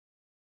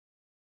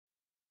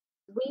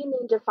we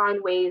need to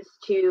find ways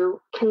to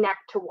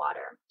connect to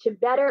water, to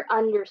better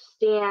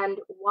understand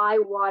why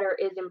water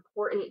is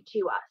important to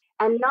us.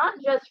 And not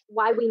just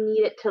why we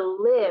need it to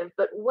live,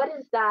 but what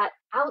is that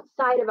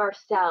outside of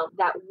ourselves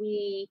that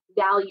we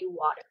value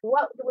water?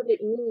 What would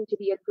it mean to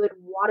be a good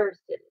water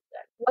citizen?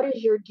 What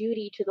is your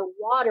duty to the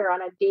water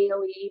on a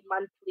daily,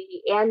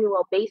 monthly,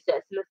 annual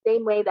basis? In the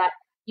same way that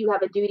you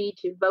have a duty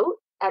to vote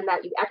and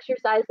that you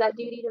exercise that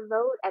duty to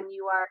vote and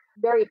you are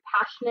very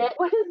passionate.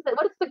 What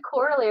is the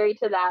corollary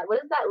to that? What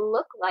does that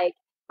look like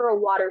for a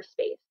water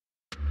space?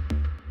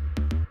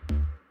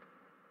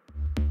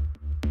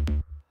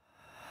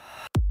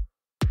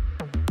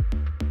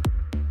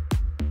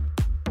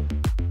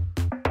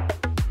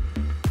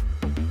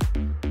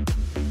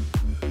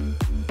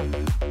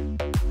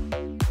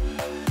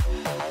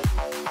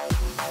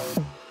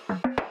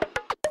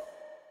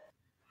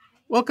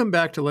 Welcome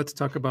back to Let's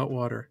Talk About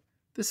Water.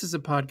 This is a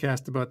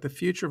podcast about the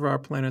future of our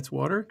planet's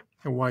water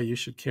and why you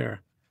should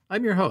care.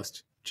 I'm your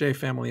host, Jay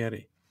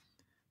Familietti.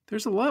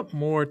 There's a lot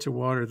more to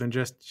water than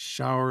just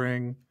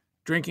showering,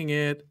 drinking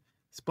it,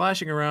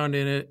 splashing around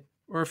in it,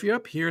 or if you're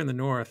up here in the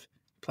north,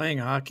 playing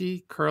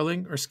hockey,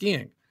 curling, or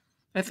skiing.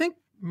 I think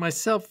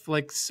myself,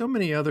 like so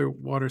many other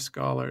water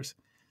scholars,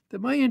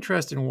 that my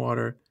interest in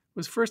water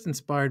was first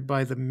inspired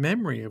by the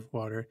memory of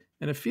water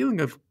and a feeling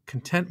of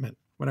contentment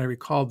when I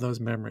recalled those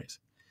memories.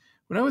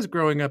 When I was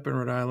growing up in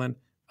Rhode Island,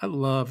 I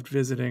loved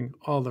visiting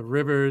all the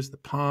rivers, the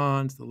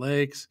ponds, the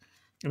lakes,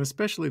 and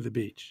especially the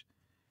beach.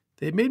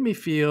 They made me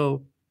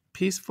feel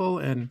peaceful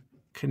and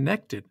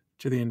connected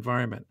to the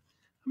environment.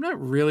 I'm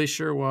not really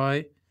sure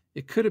why.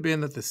 It could have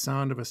been that the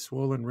sound of a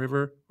swollen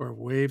river or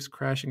waves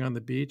crashing on the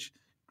beach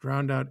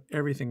drowned out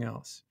everything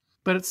else.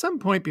 But at some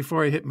point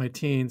before I hit my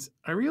teens,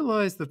 I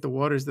realized that the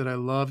waters that I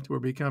loved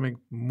were becoming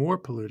more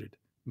polluted,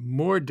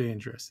 more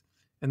dangerous,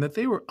 and that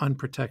they were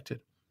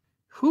unprotected.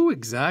 Who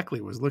exactly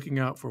was looking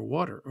out for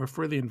water or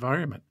for the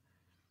environment?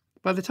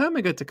 By the time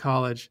I got to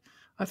college,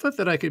 I thought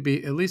that I could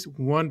be at least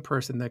one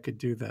person that could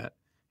do that.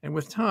 And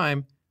with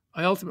time,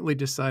 I ultimately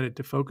decided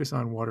to focus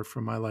on water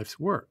for my life's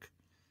work.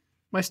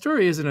 My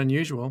story isn't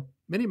unusual.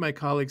 Many of my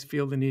colleagues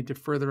feel the need to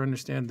further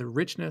understand the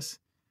richness,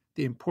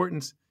 the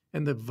importance,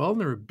 and the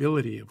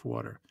vulnerability of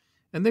water,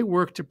 and they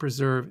work to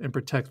preserve and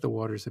protect the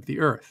waters of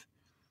the earth.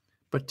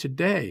 But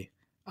today,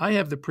 I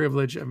have the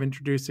privilege of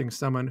introducing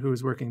someone who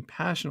is working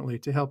passionately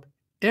to help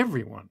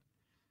everyone,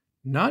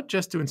 not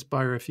just to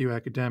inspire a few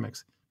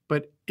academics,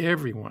 but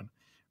everyone,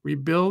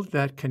 rebuild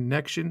that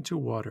connection to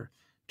water,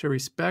 to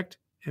respect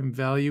and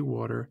value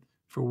water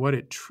for what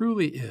it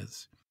truly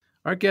is.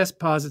 Our guest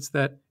posits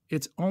that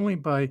it's only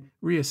by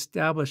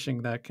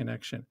reestablishing that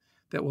connection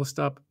that we'll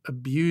stop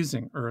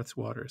abusing Earth's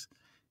waters.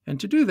 And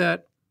to do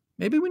that,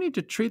 maybe we need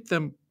to treat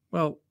them,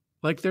 well,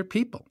 like they're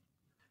people.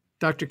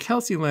 Dr.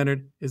 Kelsey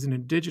Leonard is an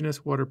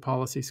Indigenous water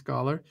policy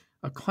scholar,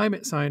 a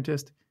climate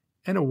scientist,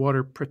 and a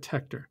water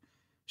protector.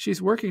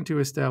 She's working to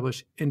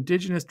establish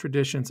Indigenous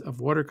traditions of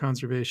water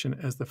conservation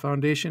as the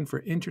foundation for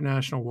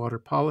international water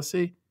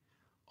policy,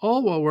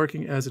 all while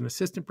working as an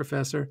assistant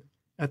professor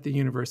at the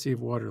University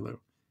of Waterloo.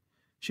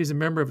 She's a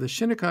member of the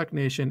Shinnecock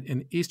Nation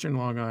in eastern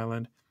Long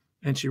Island,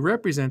 and she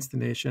represents the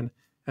nation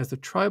as the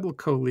tribal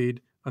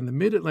co-lead on the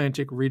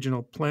Mid-Atlantic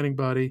Regional Planning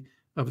Body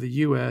of the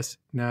U.S.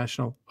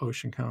 National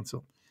Ocean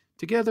Council.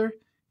 Together,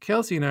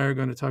 Kelsey and I are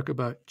going to talk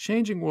about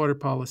changing water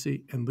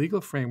policy and legal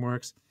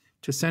frameworks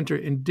to center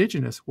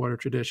Indigenous water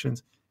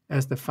traditions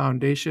as the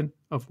foundation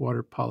of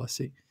water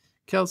policy.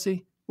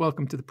 Kelsey,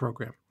 welcome to the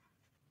program.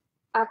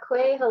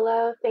 Akwe,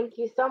 hello. Thank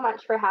you so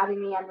much for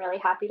having me. I'm really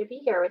happy to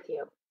be here with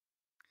you.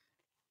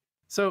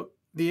 So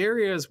the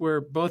areas where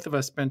both of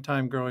us spent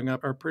time growing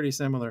up are pretty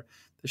similar.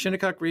 The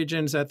Shinnecock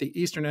region's at the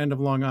eastern end of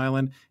Long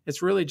Island.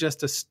 It's really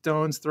just a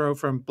stone's throw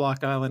from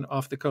Block Island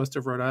off the coast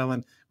of Rhode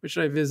Island, which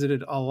I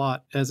visited a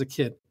lot as a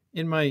kid.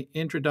 In my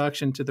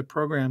introduction to the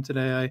program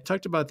today, I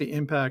talked about the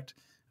impact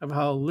of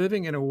how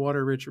living in a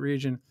water-rich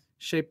region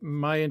shaped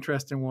my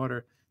interest in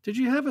water. Did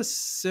you have a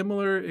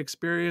similar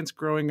experience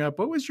growing up?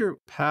 What was your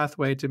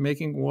pathway to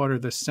making water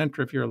the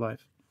center of your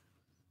life?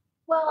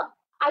 Well,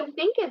 I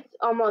think it's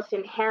almost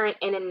inherent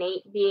and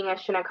innate being a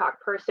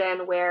Shinnecock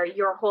person where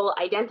your whole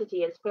identity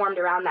is formed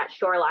around that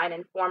shoreline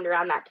and formed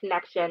around that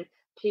connection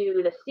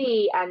to the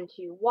sea and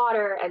to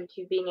water and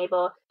to being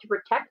able to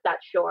protect that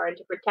shore and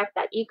to protect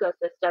that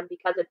ecosystem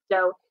because it's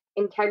so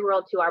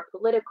integral to our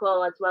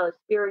political as well as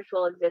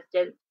spiritual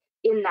existence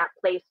in that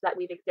place that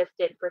we've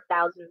existed for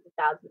thousands and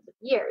thousands of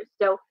years.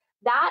 So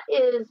that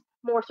is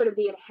more sort of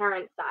the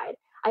inherent side.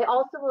 I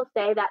also will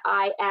say that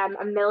I am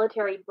a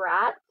military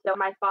brat. So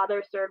my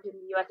father served in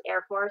the U.S.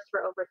 Air Force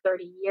for over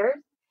 30 years.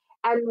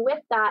 And with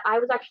that, I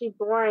was actually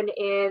born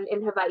in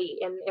Hawaii,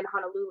 in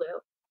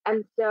Honolulu.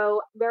 And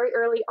so very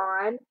early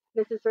on,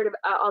 this is sort of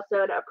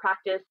also a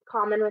practice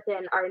common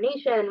within our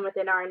nation,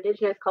 within our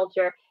Indigenous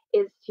culture,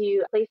 is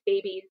to place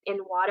babies in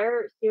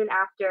water soon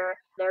after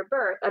their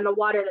birth and the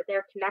water that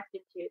they're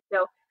connected to.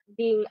 So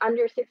being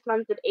under 6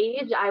 months of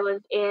age, I was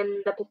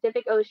in the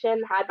Pacific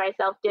Ocean, had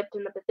myself dipped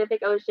in the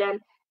Pacific Ocean,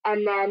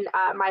 And then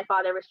my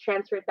father was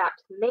transferred back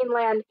to the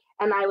mainland,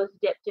 and I was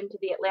dipped into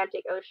the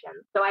Atlantic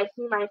Ocean. So I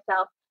see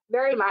myself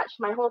very much,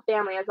 my whole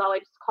family has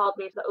always called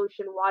me the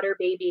ocean water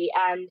baby,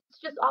 and it's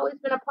just always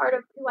been a part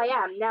of who I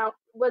am. Now,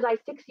 was I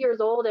 6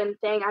 years old and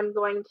saying I'm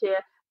going to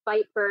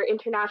fight for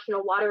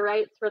international water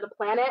rights for the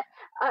planet?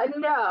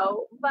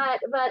 No, but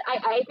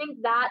I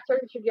think that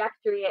sort of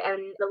trajectory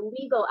and the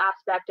legal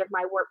aspect of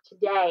my work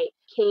today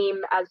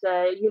came as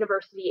a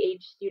university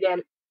age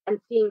student and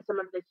seeing some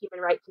of the human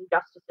rights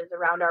injustices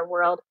around our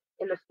world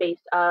in the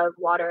space of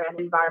water and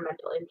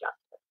environmental injustice.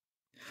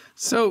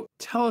 So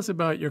tell us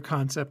about your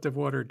concept of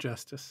water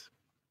justice.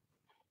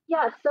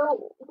 Yeah,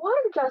 so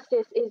water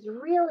justice is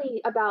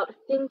really about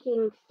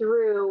thinking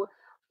through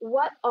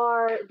what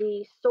are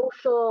the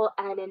social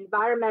and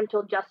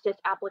environmental justice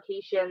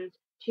applications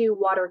to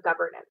water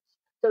governance.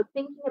 So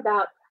thinking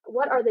about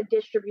what are the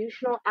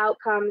distributional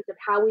outcomes of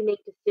how we make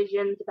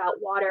decisions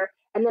about water,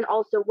 and then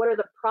also what are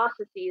the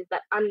processes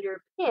that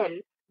underpin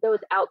those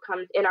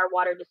outcomes in our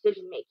water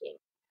decision making.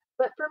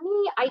 But for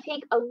me, I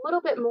take a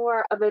little bit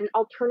more of an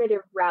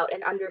alternative route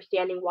in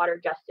understanding water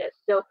justice.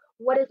 So,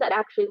 what does that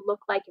actually look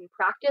like in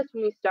practice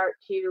when we start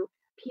to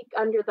peek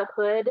under the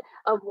hood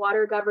of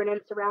water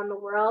governance around the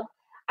world?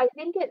 I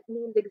think it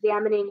means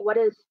examining what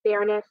is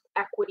fairness,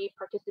 equity,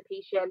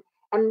 participation,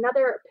 and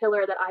another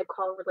pillar that I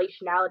call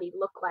relationality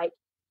look like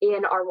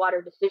in our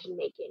water decision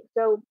making.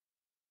 So,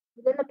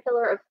 within the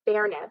pillar of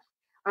fairness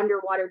under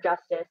water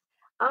justice,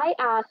 I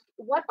asked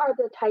what are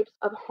the types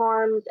of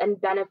harms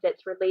and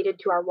benefits related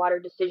to our water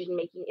decision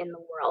making in the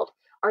world?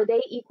 Are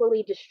they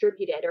equally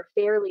distributed or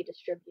fairly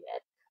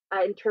distributed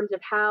in terms of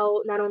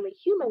how not only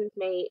humans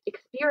may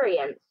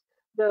experience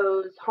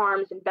those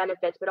harms and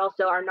benefits, but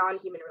also our non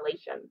human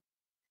relations?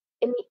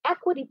 In the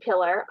equity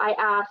pillar, I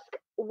ask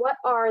what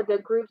are the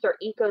groups or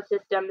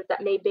ecosystems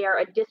that may bear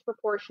a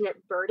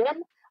disproportionate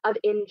burden of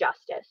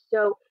injustice?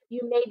 So you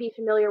may be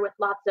familiar with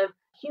lots of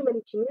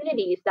human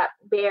communities that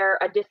bear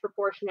a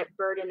disproportionate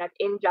burden of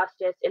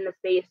injustice in the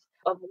space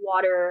of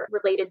water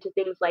related to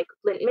things like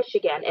Flint,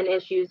 Michigan, and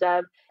issues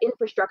of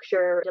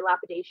infrastructure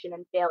dilapidation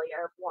and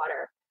failure of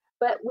water.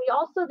 But we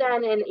also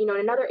then, in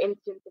another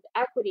instance of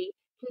equity,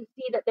 can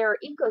see that there are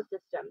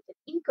ecosystems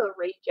and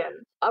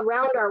ecoregions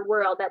around our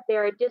world that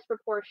bear a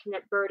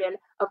disproportionate burden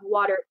of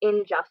water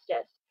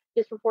injustice,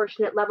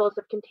 disproportionate levels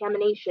of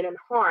contamination and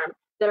harm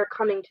that are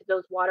coming to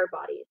those water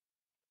bodies.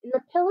 In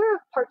the pillar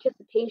of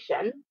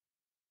participation,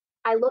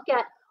 I look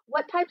at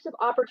what types of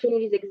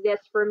opportunities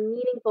exist for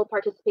meaningful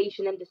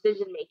participation in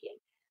decision making.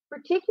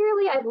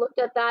 Particularly, I've looked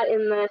at that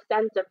in the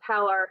sense of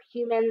how are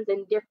humans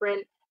and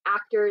different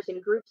actors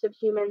and groups of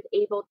humans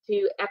able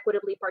to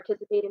equitably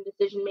participate in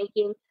decision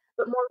making.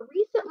 But more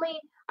recently,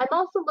 I'm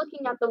also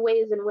looking at the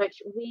ways in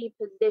which we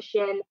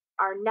position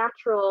our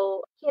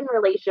natural kin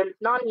relations,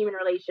 non human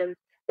relations,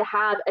 to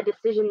have a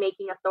decision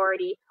making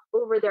authority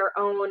over their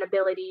own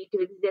ability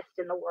to exist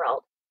in the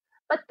world.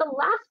 But the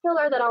last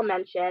pillar that I'll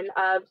mention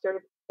of sort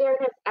of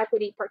fairness,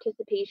 equity,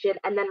 participation,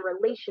 and then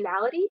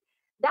relationality,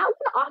 that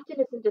one often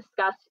isn't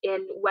discussed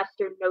in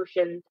Western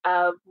notions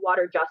of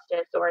water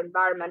justice or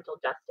environmental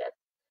justice.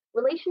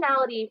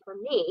 Relationality for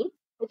me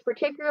is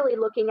particularly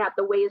looking at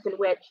the ways in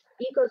which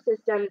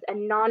ecosystems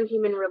and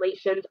non-human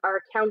relations are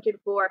accounted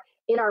for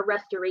in our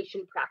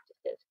restoration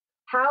practices.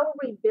 How are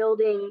we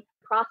building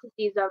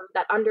processes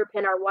that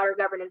underpin our water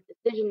governance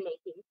decision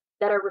making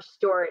that are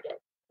restorative,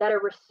 that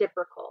are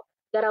reciprocal,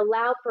 that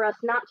allow for us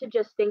not to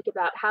just think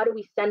about how do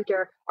we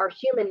center our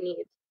human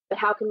needs, but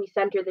how can we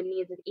center the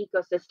needs of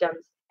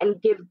ecosystems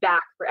and give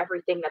back for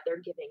everything that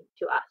they're giving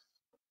to us.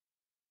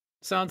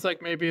 Sounds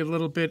like maybe a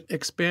little bit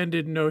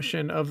expanded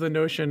notion of the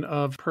notion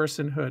of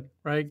personhood,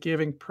 right?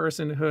 Giving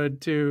personhood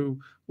to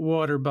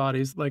water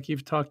bodies like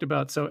you've talked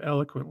about so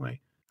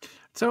eloquently.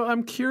 So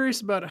I'm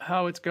curious about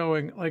how it's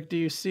going. Like, do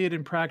you see it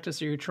in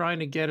practice? Are you trying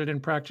to get it in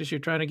practice? You're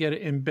trying to get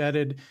it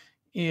embedded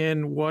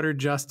in water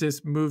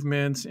justice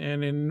movements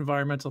and in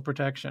environmental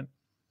protection?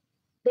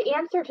 The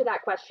answer to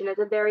that question is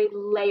a very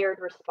layered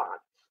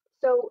response.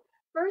 So,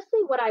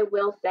 firstly, what I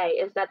will say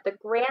is that the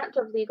grant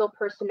of legal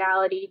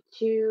personality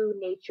to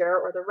nature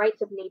or the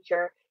rights of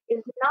nature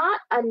is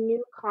not a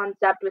new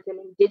concept within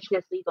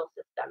Indigenous legal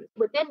systems.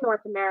 Within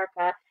North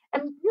America,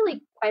 and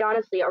really, quite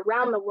honestly,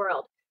 around the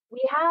world,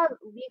 we have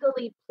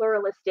legally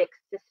pluralistic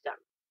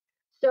systems.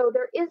 So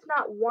there is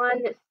not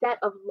one set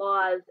of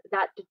laws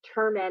that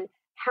determine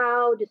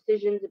how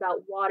decisions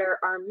about water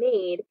are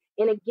made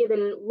in a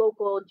given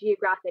local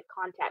geographic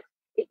context.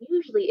 It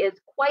usually is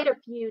quite a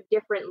few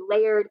different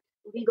layered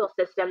legal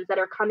systems that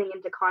are coming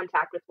into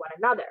contact with one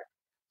another.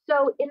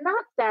 So, in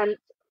that sense,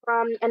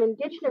 from an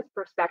Indigenous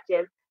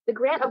perspective, the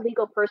grant of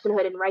legal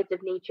personhood and rights of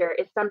nature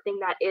is something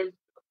that is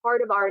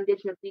part of our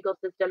Indigenous legal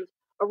systems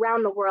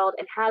around the world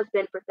and has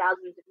been for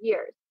thousands of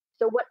years.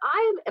 So, what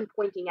I am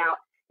pointing out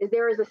is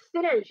there is a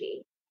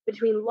synergy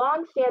between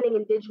longstanding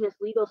Indigenous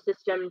legal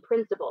system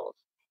principles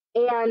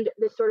and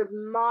the sort of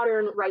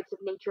modern rights of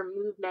nature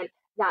movement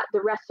that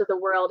the rest of the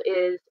world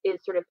is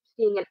sort of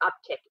seeing an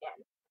uptick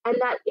in. And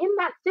that in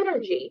that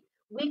synergy,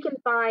 we can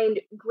find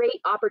great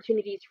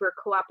opportunities for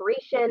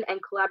cooperation and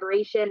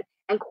collaboration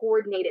and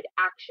coordinated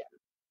action.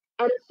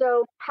 And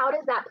so, how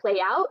does that play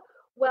out?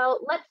 Well,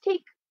 let's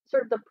take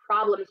sort of the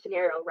problem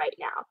scenario right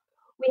now.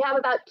 We have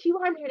about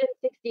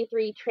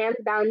 263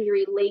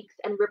 transboundary lakes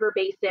and river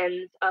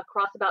basins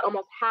across about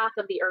almost half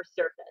of the Earth's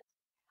surface.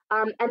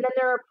 And then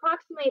there are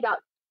approximately about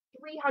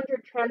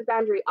 300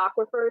 transboundary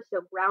aquifers, so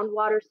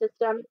groundwater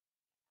systems,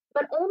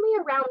 but only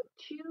around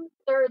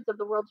two-thirds of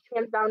the world's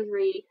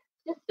transboundary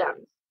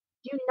systems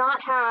do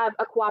not have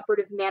a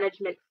cooperative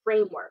management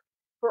framework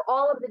for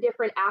all of the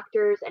different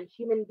actors and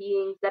human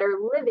beings that are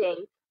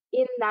living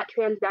in that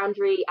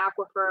transboundary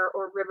aquifer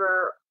or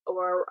river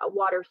or a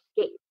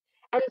waterscape.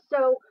 And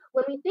so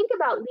when we think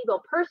about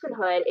legal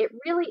personhood, it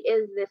really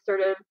is this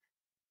sort of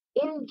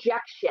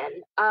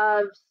injection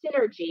of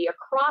synergy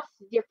across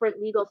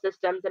different legal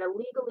systems in a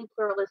legally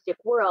pluralistic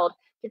world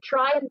to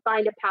try and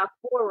find a path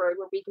forward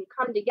where we can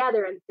come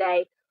together and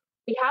say,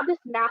 we have this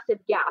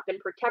massive gap in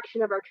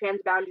protection of our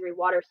transboundary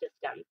water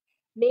systems.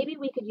 Maybe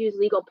we could use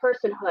legal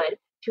personhood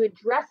to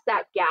address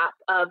that gap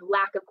of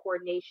lack of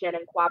coordination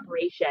and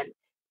cooperation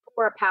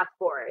for a path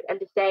forward and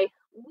to say,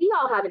 we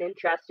all have an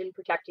interest in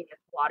protecting this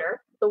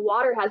water. The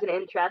water has an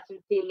interest in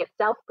seeing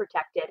itself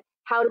protected.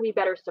 How do we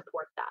better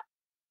support that?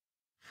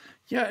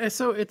 Yeah,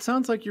 so it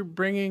sounds like you're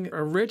bringing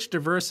a rich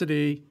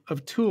diversity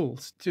of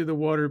tools to the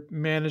water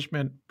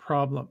management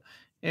problem.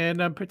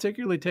 And I'm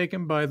particularly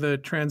taken by the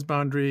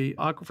transboundary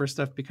aquifer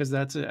stuff because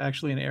that's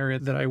actually an area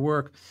that I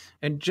work.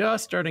 And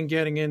just starting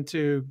getting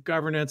into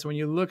governance, when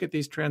you look at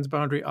these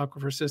transboundary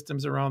aquifer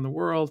systems around the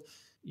world,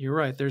 you're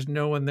right, there's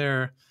no one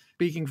there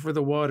speaking for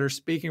the water,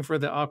 speaking for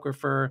the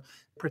aquifer,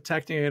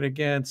 protecting it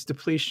against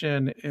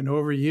depletion and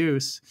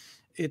overuse.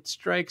 It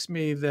strikes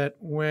me that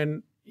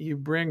when you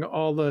bring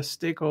all the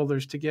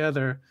stakeholders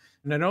together,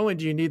 not only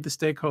do you need the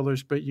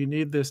stakeholders, but you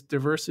need this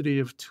diversity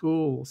of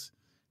tools,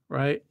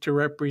 right, to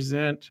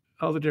represent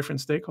all the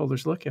different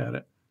stakeholders look at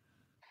it.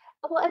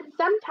 Well, and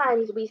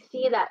sometimes we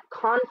see that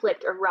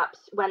conflict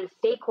erupts when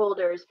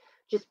stakeholders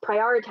just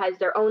prioritize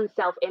their own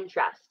self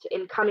interest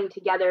in coming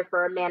together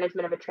for a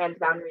management of a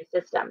transboundary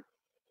system.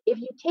 If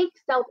you take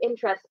self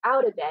interest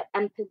out of it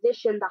and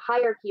position the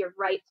hierarchy of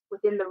rights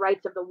within the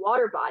rights of the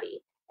water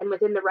body and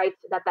within the rights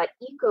that that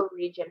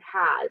ecoregion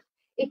has,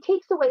 it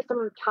takes away some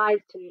of the ties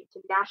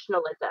to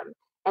nationalism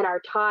and our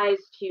ties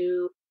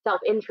to self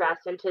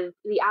interest and to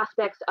the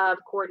aspects of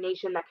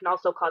coordination that can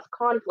also cause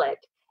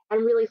conflict,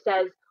 and really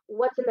says,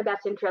 what's in the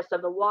best interest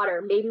of the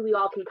water? Maybe we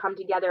all can come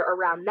together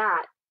around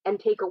that and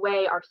take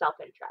away our self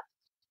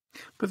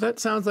interest. But that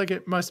sounds like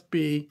it must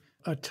be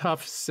a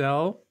tough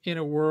sell in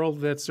a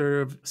world that's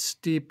sort of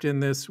steeped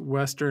in this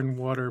Western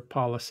water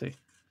policy.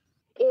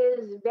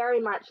 Is very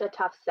much a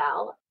tough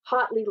sell,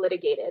 hotly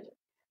litigated.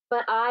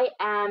 But I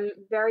am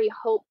very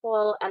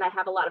hopeful and I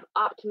have a lot of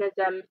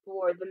optimism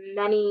for the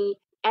many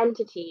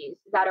entities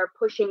that are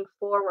pushing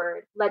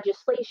forward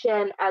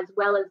legislation as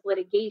well as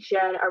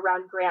litigation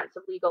around grants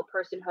of legal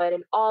personhood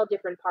in all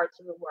different parts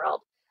of the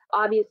world.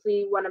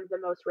 Obviously, one of the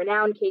most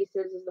renowned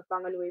cases is the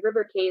Whanganui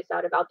River case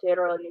out of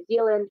Aotearoa, New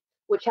Zealand,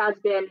 which has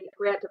been a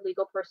grant of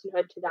legal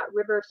personhood to that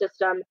river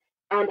system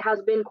and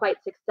has been quite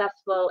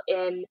successful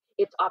in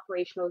its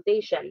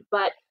operationalization,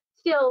 but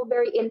still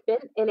very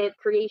infant in its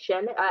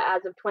creation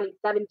as of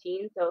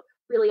 2017. So,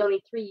 really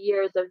only 3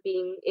 years of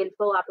being in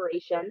full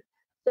operation.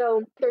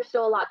 So, there's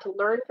still a lot to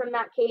learn from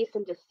that case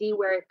and to see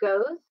where it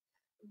goes.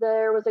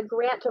 There was a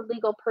grant of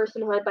legal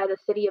personhood by the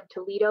city of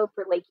Toledo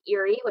for Lake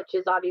Erie, which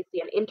is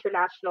obviously an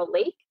international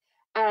lake.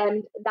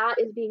 And that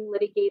is being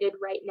litigated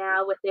right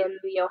now within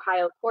the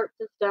Ohio court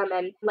system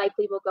and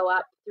likely will go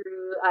up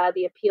through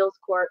the appeals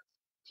court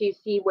to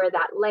see where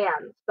that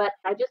lands. But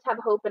I just have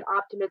hope and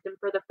optimism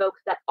for the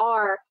folks that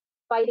are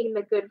fighting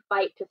the good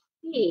fight to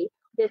see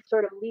this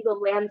sort of legal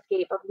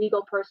landscape of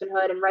legal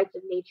personhood and rights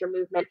of nature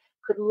movement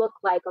could look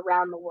like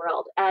around the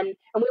world. And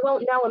we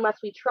won't know unless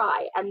we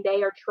try. And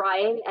they are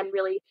trying and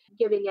really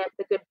giving it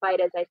the good fight,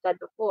 as I said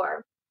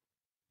before.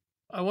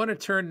 I want to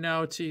turn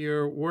now to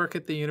your work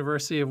at the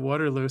University of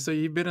Waterloo. So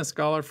you've been a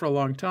scholar for a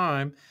long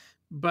time,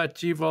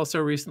 but you've also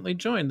recently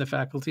joined the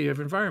Faculty of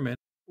Environment.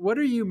 What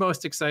are you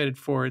most excited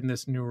for in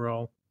this new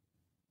role?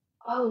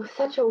 Oh,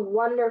 such a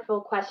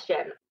wonderful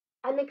question.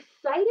 I'm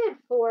excited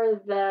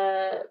for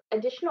the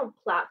additional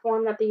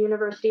platform that the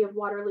University of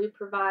Waterloo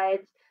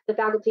provides, the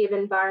Faculty of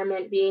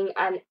Environment being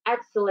an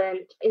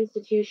excellent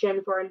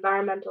institution for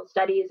environmental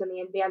studies and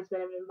the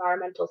advancement of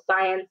environmental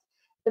science,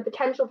 the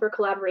potential for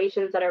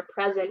collaborations that are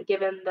present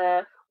given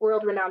the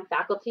world renowned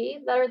faculty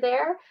that are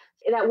there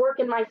that work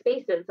in my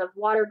spaces of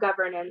water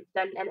governance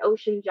and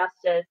ocean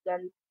justice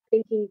and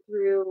thinking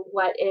through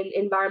what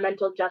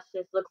environmental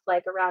justice looks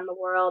like around the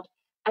world.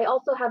 I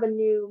also have a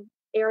new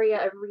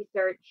area of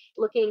research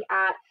looking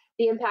at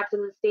the impacts of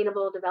the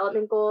Sustainable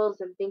Development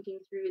Goals and thinking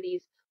through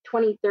these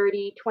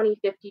 2030,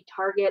 2050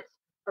 targets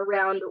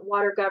around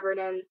water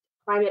governance,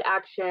 climate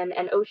action,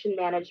 and ocean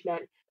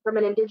management from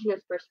an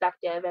Indigenous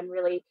perspective, and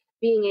really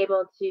being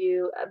able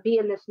to be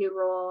in this new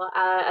role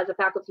as a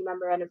faculty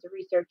member and as a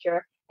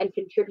researcher and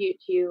contribute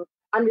to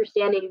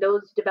understanding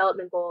those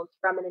development goals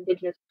from an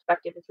Indigenous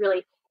perspective is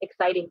really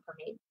exciting for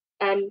me.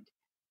 And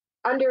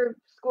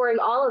underscoring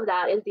all of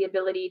that is the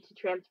ability to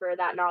transfer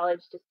that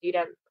knowledge to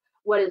students.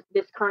 What is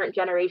this current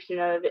generation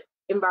of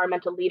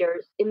environmental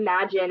leaders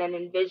imagine and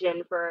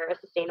envision for a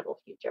sustainable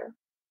future?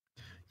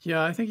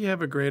 Yeah, I think you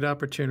have a great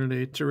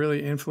opportunity to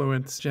really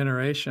influence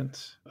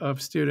generations of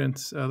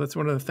students. That's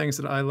one of the things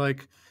that I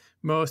like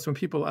most when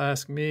people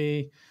ask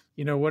me,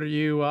 what are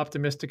you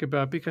optimistic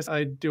about? Because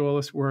I do all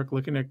this work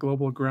looking at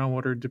global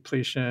groundwater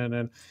depletion,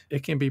 and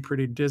it can be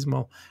pretty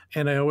dismal.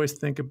 And I always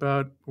think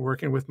about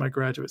working with my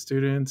graduate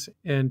students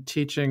and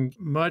teaching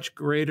much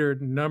greater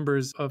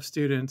numbers of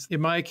students,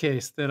 in my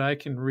case, that I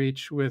can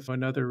reach with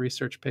another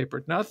research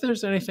paper. Not that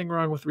there's anything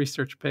wrong with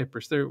research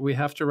papers. We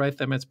have to write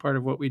them as part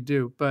of what we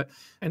do. But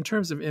in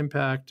terms of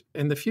impact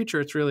in the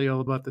future, it's really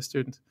all about the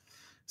students.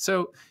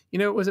 So,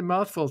 it was a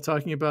mouthful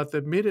talking about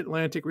the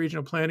Mid-Atlantic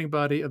Regional Planning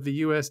Body of the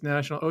U.S.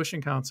 National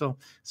Ocean Council.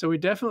 So we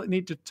definitely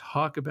need to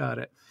talk about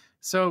it.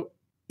 So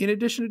in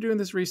addition to doing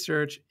this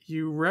research,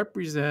 you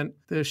represent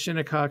the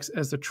Shinnecocks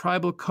as the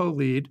tribal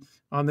co-lead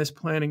on this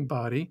planning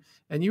body,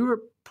 and you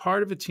were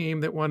part of a team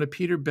that won a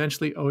Peter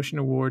Benchley Ocean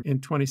Award in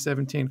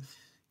 2017.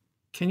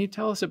 Can you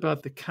tell us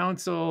about the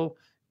council,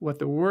 what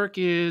the work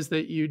is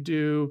that you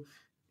do,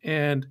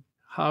 and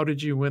how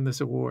did you win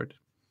this award?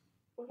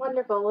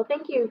 Wonderful. Well,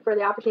 thank you for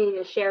the opportunity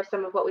to share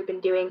some of what we've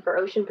been doing for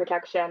ocean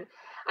protection.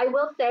 I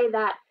will say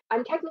that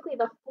I'm technically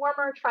the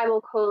former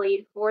tribal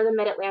co-lead for the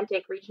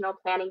Mid-Atlantic Regional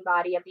Planning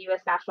Body of the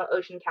U.S. National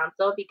Ocean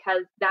Council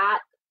because that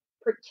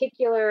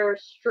particular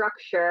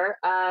structure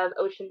of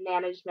ocean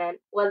management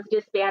was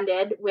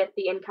disbanded with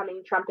the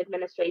incoming Trump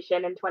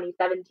administration in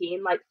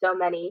 2017, like so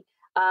many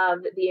of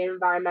the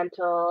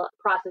environmental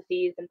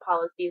processes and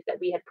policies that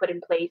we had put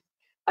in place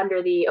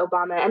under the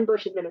Obama and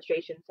Bush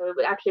administration. So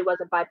it actually was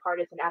a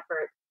bipartisan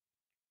effort.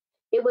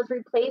 It was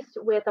replaced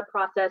with a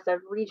process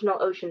of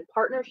regional ocean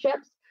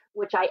partnerships,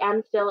 which I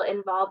am still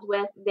involved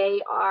with.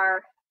 They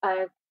are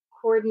a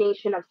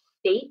coordination of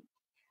states,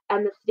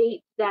 and the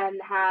states then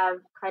have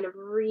kind of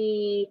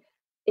re-embodied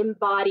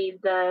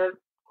the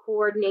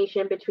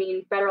coordination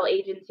between federal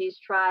agencies,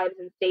 tribes,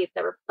 and states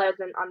that were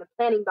present on the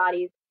planning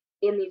bodies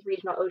in these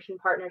regional ocean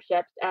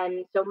partnerships.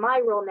 And so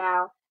my role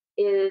now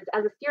is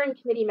as a steering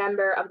committee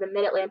member of the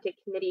Mid-Atlantic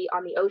Committee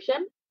on the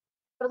Ocean.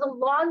 It was a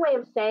long way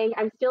of saying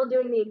I'm still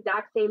doing the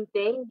exact same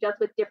thing, just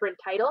with different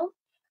titles,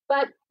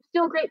 but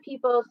still great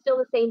people, still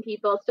the same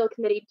people, still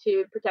committed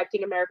to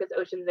protecting America's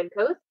oceans and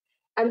coasts.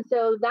 And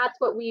so that's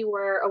what we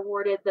were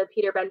awarded the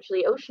Peter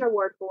Benchley Ocean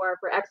Award for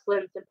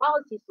excellence in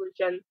policy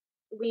solutions.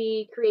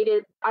 We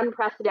created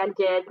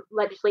unprecedented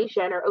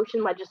legislation or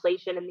ocean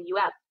legislation in the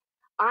US.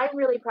 I'm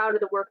really proud of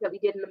the work that we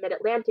did in the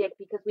Mid-Atlantic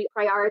because we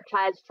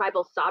prioritized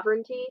tribal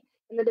sovereignty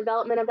in the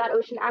development of that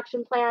ocean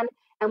action plan.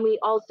 And we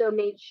also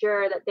made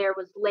sure that there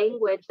was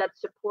language that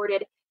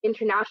supported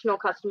international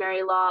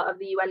customary law of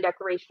the UN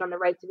Declaration on the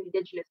Rights of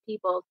Indigenous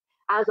Peoples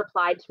as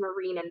applied to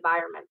marine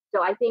environments.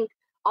 So I think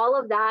all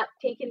of that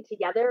taken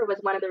together was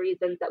one of the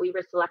reasons that we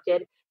were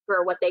selected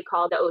for what they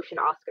call the Ocean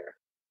Oscar.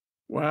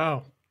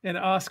 Wow. An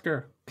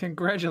Oscar.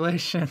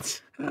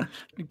 Congratulations.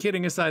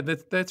 Kidding aside,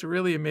 that's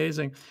really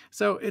amazing.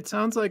 So it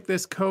sounds like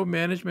this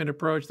co-management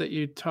approach that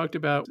you talked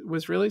about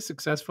was really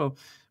successful.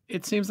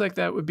 It seems like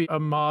that would be a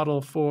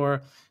model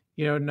for,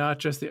 not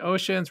just the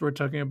oceans. We're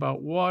talking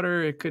about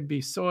water. It could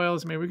be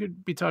soils. I mean, we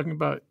could be talking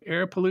about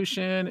air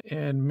pollution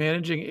and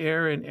managing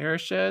air in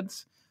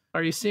airsheds.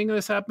 Are you seeing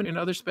this happen in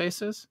other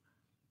spaces?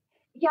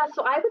 Yeah,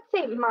 so I would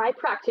say my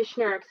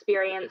practitioner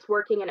experience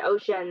working in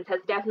oceans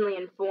has definitely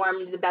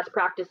informed the best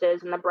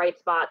practices and the bright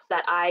spots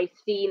that I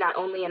see not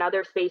only in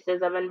other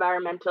spaces of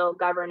environmental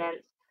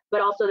governance, but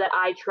also that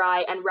I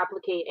try and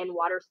replicate in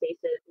water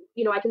spaces.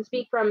 I can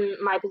speak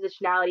from my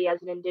positionality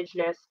as an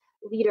Indigenous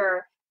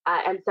leader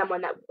and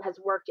someone that has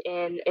worked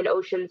in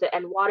oceans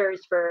and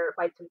waters for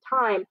quite some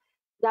time,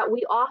 that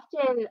we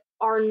often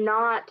are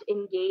not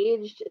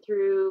engaged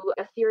through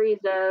a series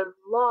of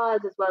laws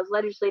as well as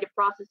legislative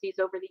processes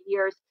over the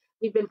years.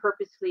 We've been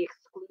purposely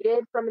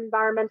excluded from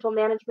environmental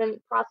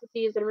management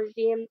processes and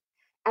regimes.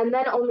 And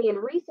then only in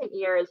recent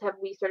years have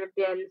we sort of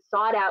been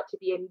sought out to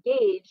be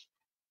engaged,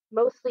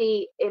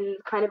 mostly in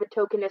kind of a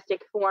tokenistic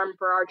form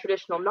for our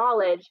traditional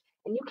knowledge.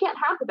 And you can't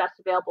have the best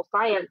available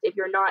science if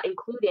you're not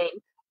including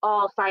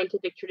all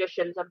scientific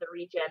traditions of the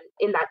region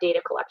in that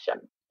data collection.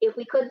 If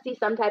we could see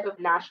some type of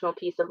national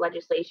piece of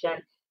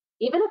legislation,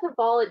 even if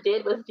all it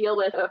did was deal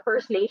with a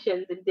First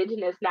Nations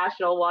Indigenous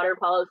national water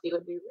policy,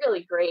 would be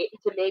really great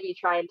to maybe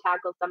try and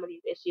tackle some of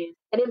these issues.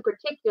 And in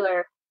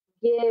particular,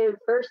 give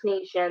First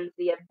Nations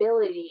the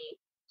ability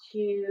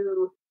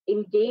to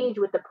engage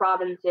with the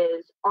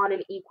provinces on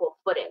an equal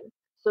footing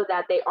so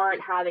that they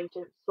aren't having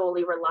to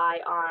solely rely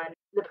on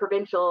the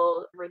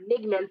provincial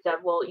renegments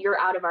of, well, you're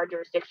out of our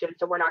jurisdiction,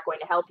 so we're not going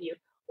to help you.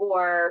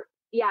 Or,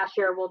 yeah,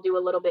 sure, we'll do a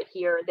little bit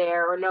here or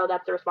there, or no,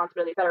 that's the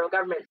responsibility of the federal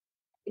government.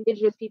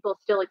 Indigenous people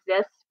still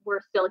exist.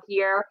 We're still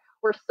here.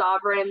 We're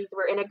sovereigns.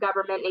 We're in a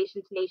government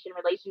nation-to-nation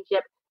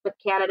relationship with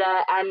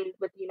Canada and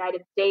with the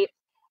United States.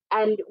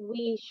 And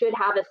we should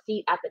have a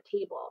seat at the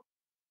table.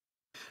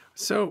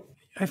 So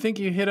I think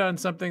you hit on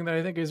something that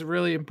I think is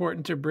really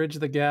important to bridge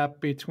the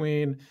gap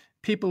between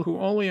people who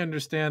only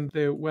understand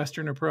the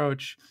Western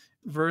approach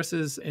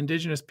versus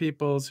Indigenous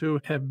peoples who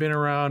have been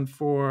around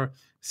for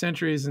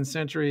centuries and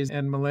centuries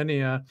and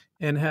millennia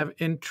and have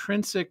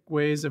intrinsic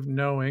ways of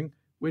knowing,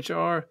 which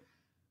are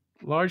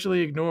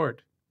largely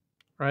ignored,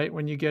 right,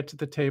 when you get to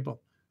the table.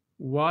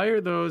 Why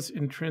are those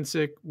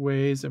intrinsic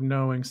ways of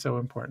knowing so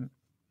important?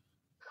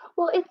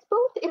 Well, it's both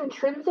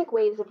intrinsic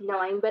ways of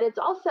knowing, but it's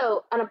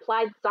also an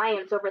applied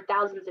science over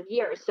thousands of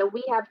years. So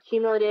we have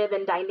cumulative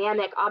and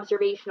dynamic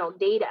observational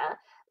data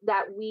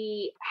that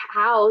we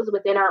house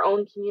within our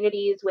own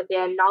communities,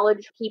 within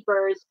knowledge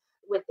keepers,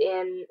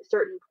 within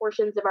certain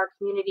portions of our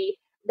community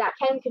that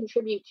can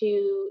contribute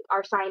to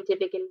our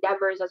scientific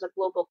endeavors as a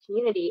global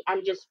community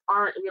and just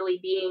aren't really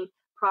being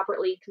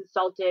properly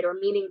consulted or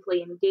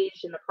meaningfully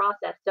engaged in the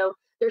process. So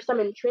there's some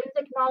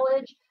intrinsic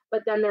knowledge,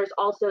 but then there's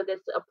also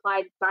this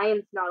applied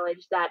science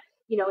knowledge that,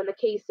 in the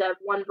case of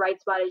one bright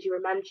spot, as you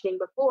were mentioning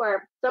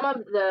before, some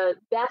of the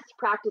best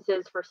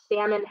practices for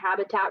salmon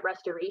habitat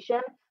restoration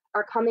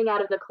are coming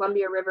out of the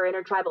Columbia River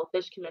Intertribal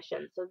Fish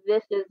Commission. So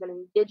this is an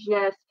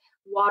Indigenous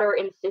water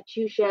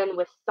institution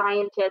with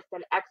scientists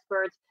and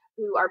experts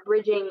who are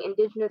bridging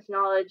Indigenous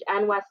knowledge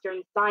and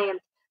Western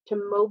science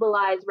to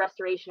mobilize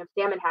restoration of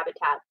salmon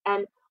habitats.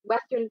 And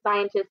Western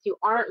scientists who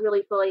aren't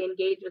really fully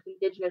engaged with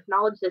Indigenous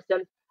knowledge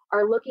systems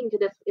are looking to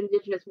this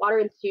Indigenous water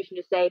institution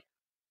to say,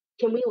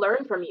 can we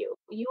learn from you?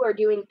 You are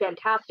doing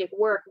fantastic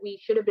work. We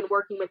should have been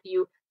working with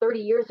you 30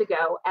 years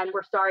ago, and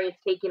we're sorry it's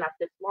taking us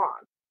this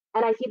long.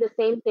 And I see the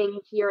same thing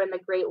here in the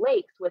Great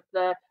Lakes with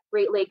the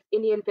Great Lakes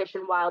Indian Fish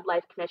and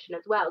Wildlife Commission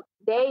as well.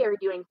 They are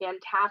doing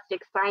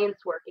fantastic science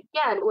work,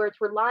 again, where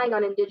it's relying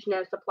on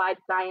Indigenous applied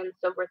science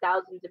over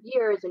thousands of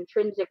years,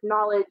 intrinsic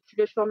knowledge,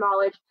 traditional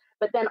knowledge,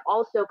 but then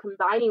also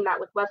combining that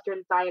with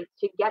Western science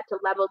to get to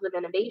levels of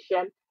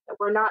innovation that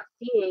we're not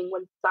seeing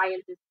when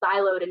science is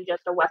siloed in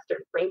just a Western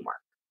framework.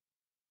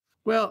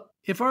 Well,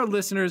 if our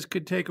listeners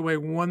could take away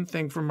one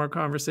thing from our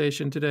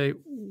conversation today,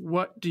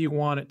 what do you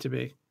want it to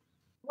be?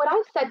 What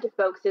I've said to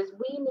folks is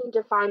we need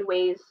to find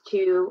ways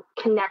to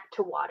connect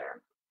to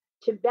water,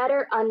 to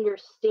better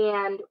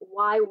understand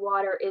why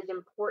water is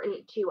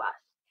important to us.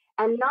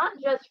 And not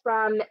just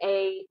from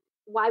a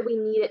why we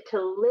need it to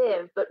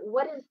live, but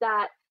what is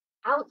that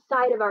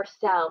outside of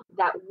ourselves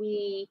that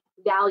we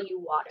value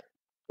water?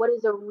 What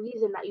is a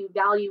reason that you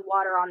value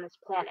water on this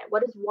planet?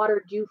 What does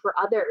water do for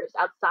others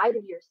outside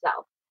of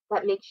yourself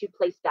that makes you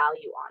place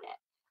value on it?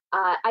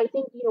 I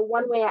think,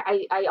 one way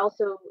I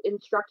also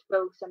instruct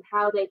folks on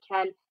how they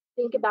can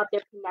think about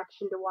their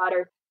connection to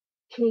water,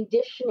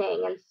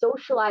 conditioning and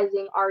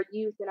socializing our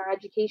youth in our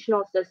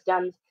educational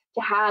systems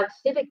to have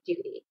civic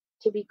duty,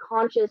 to be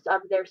conscious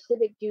of their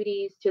civic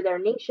duties to their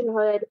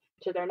nationhood,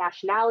 to their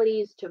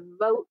nationalities, to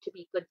vote, to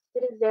be good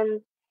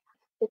citizens,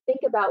 to think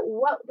about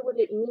what would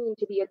it mean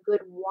to be a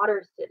good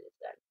water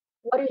citizen?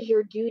 What is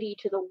your duty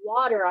to the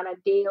water on a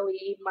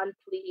daily,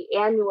 monthly,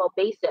 annual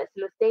basis?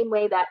 In the same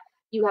way that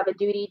you have a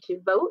duty to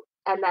vote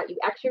and that you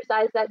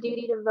exercise that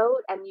duty to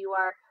vote and you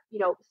are,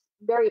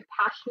 very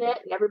passionate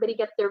and everybody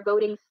gets their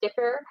voting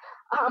sticker.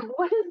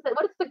 What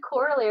is the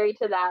corollary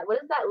to that?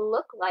 What does that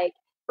look like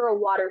for a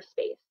water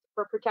space,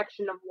 for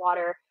protection of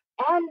water?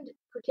 And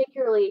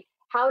particularly,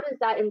 how does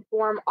that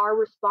inform our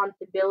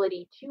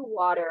responsibility to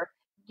water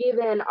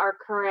given our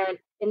current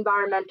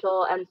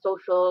environmental and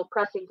social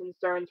pressing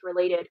concerns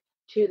related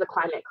to the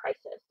climate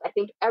crisis? I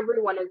think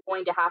everyone is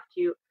going to have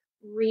to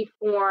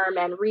reform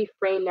and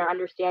reframe their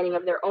understanding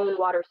of their own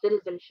water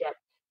citizenship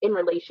in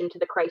relation to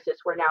the crisis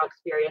we're now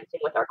experiencing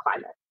with our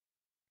climate.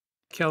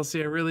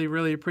 Kelsey, I really,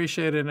 really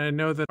appreciate it. And I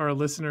know that our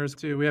listeners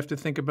too, we have to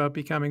think about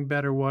becoming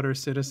better water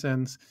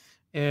citizens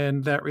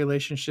and that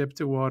relationship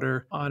to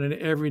water on an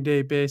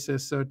everyday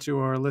basis. So to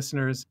our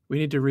listeners, we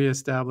need to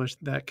reestablish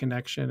that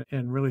connection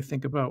and really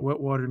think about what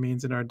water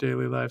means in our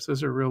daily lives.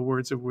 Those are real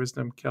words of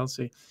wisdom,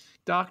 Kelsey.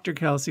 Dr.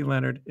 Kelsey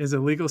Leonard is a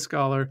legal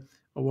scholar,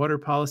 a water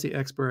policy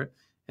expert,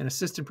 an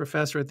assistant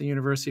professor at the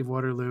University of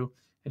Waterloo,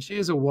 and she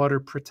is a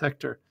water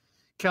protector.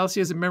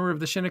 Kelsey is a member of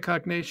the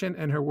Shinnecock Nation,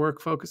 and her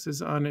work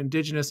focuses on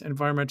Indigenous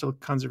environmental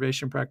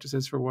conservation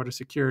practices for water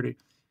security.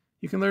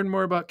 You can learn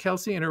more about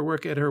Kelsey and her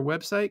work at her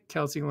website,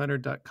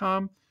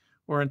 kelseyleonard.com,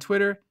 or on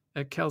Twitter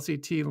at Kelsey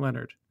T.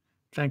 Leonard.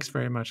 Thanks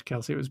very much,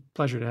 Kelsey. It was a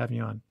pleasure to have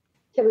you on.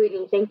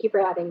 Tabooty, thank you for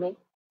having me.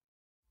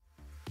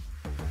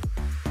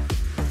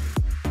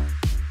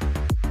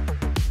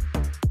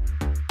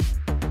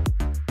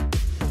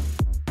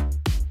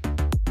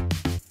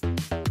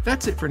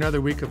 That's it for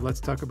another week of Let's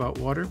Talk About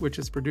Water, which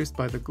is produced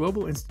by the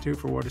Global Institute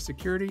for Water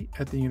Security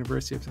at the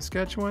University of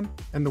Saskatchewan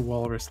and the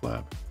Walrus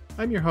Lab.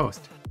 I'm your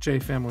host, Jay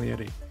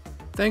Familietti.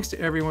 Thanks to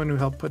everyone who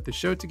helped put the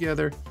show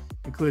together,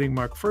 including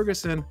Mark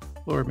Ferguson,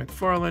 Laura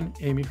McFarlane,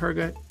 Amy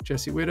Hergut,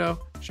 Jesse Widow,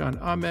 Sean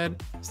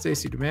Ahmed,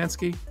 Stacey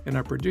Dumansky, and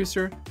our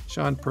producer,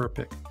 Sean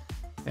Perpick.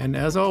 And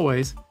as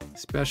always,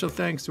 special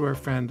thanks to our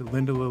friend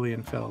Linda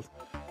Lilienfeld.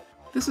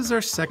 This is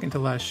our second to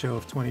last show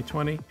of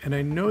 2020, and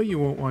I know you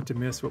won't want to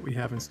miss what we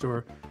have in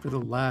store for the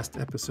last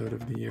episode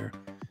of the year.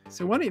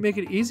 So why don't you make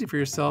it easy for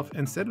yourself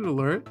and set an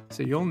alert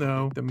so you'll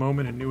know the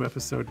moment a new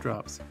episode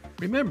drops.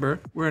 Remember,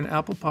 we're on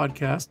Apple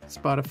Podcasts,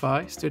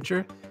 Spotify,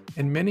 Stitcher,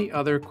 and many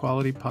other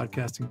quality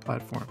podcasting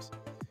platforms.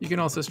 You can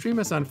also stream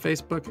us on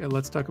Facebook at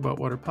Let's Talk About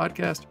Water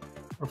Podcast,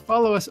 or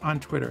follow us on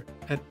Twitter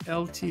at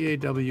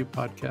LTAW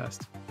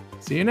Podcast.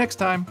 See you next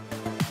time.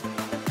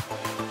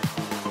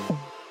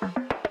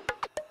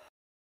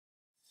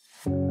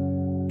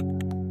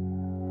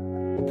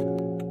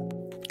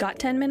 Got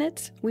 10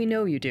 minutes? We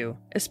know you do,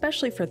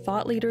 especially for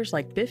thought leaders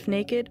like Biff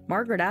Naked,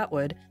 Margaret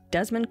Atwood,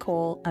 Desmond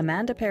Cole,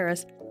 Amanda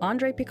Paris,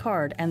 Andre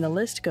Picard, and the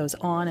list goes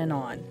on and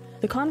on.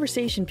 The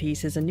Conversation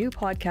Piece is a new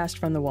podcast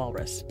from The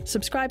Walrus.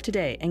 Subscribe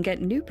today and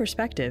get new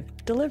perspective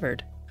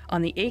delivered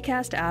on the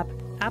Acast app,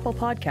 Apple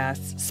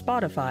Podcasts,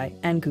 Spotify,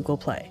 and Google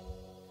Play.